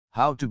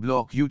How to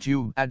block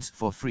YouTube ads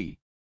for free.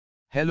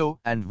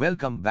 Hello and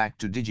welcome back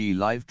to Digi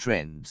Live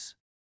Trends.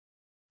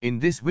 In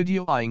this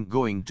video I'm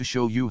going to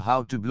show you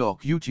how to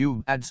block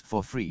YouTube ads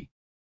for free.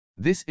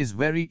 This is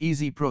very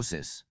easy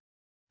process.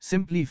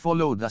 Simply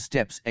follow the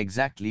steps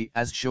exactly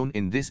as shown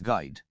in this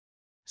guide.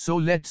 So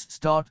let's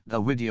start the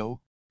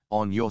video.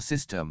 On your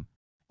system,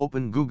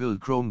 open Google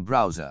Chrome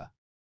browser.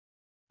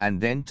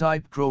 And then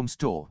type Chrome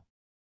Store.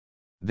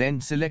 Then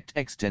select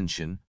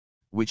extension,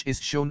 which is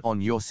shown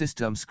on your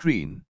system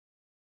screen.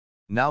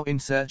 Now in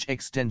search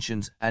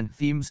extensions and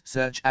themes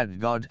search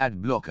AdGuard Ad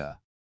Blocker.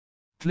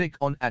 Click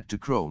on Add to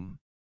Chrome.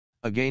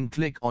 Again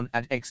click on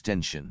Add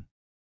extension.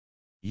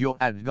 Your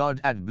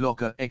AdGuard Ad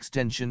Blocker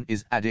extension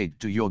is added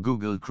to your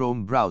Google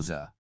Chrome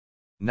browser.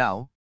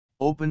 Now,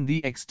 open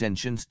the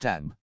Extensions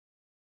tab.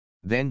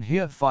 Then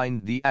here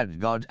find the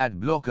AdGuard Ad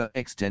Blocker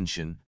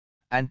extension,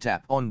 and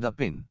tap on the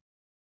pin.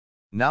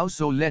 Now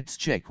so let's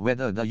check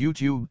whether the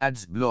YouTube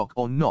ads block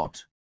or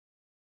not.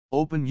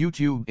 Open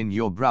YouTube in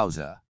your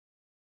browser.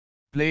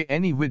 Play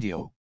any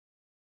video.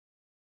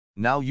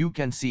 Now you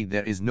can see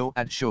there is no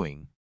ad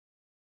showing.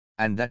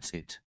 And that's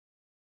it.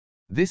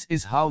 This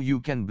is how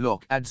you can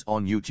block ads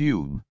on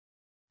YouTube.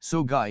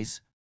 So guys,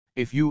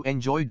 if you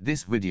enjoyed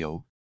this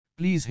video,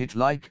 please hit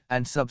like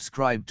and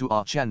subscribe to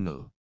our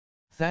channel.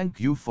 Thank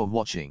you for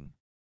watching.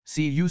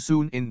 See you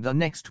soon in the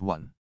next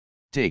one.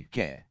 Take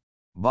care.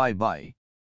 Bye bye.